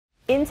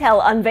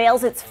Intel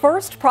unveils its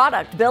first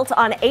product built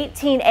on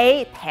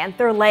 18A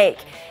Panther Lake.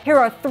 Here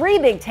are three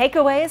big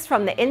takeaways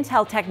from the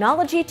Intel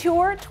Technology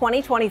Tour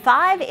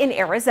 2025 in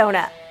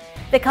Arizona.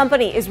 The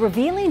company is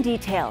revealing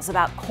details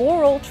about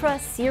Core Ultra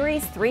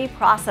Series 3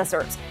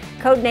 processors,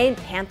 codenamed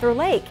Panther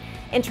Lake,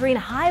 entering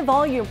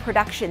high-volume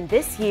production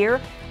this year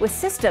with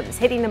systems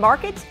hitting the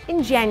market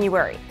in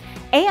January.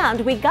 And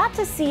we got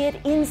to see it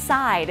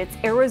inside its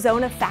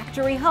Arizona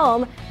factory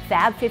home,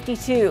 Fab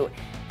 52.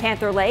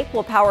 Panther Lake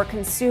will power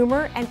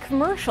consumer and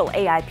commercial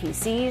AI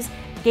PCs,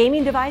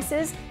 gaming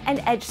devices,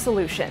 and edge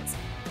solutions.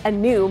 A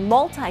new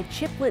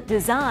multi-chiplet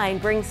design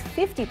brings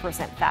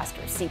 50%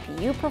 faster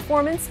CPU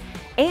performance,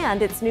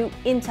 and its new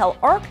Intel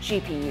Arc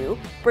GPU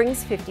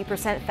brings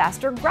 50%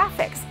 faster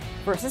graphics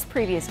versus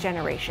previous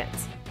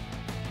generations.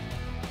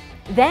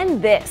 Then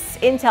this,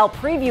 Intel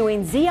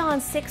previewing Xeon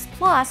 6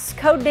 Plus,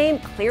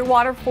 codenamed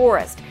Clearwater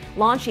Forest,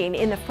 launching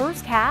in the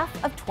first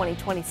half of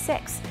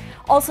 2026.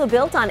 Also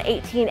built on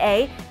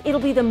 18A, it'll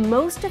be the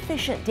most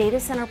efficient data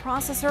center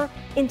processor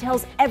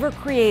Intel's ever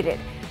created.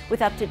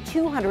 With up to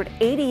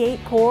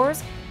 288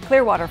 cores,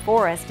 Clearwater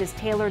Forest is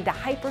tailored to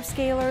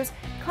hyperscalers,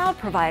 cloud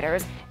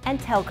providers, and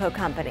telco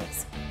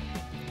companies.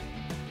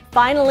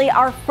 Finally,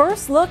 our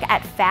first look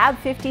at Fab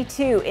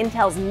 52,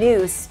 Intel's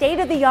new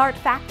state-of-the-art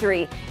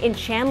factory in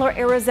Chandler,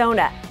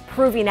 Arizona,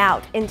 proving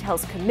out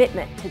Intel's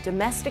commitment to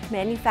domestic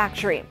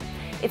manufacturing.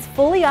 It's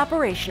fully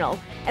operational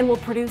and will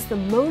produce the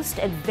most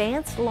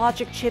advanced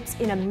logic chips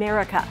in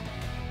America.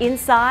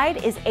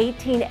 Inside is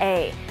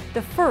 18A,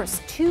 the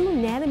first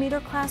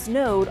 2-nanometer class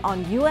node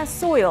on U.S.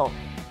 soil,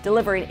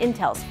 delivering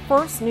Intel's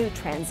first new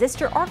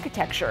transistor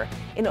architecture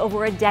in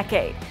over a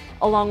decade,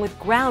 along with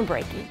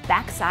groundbreaking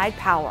backside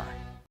power.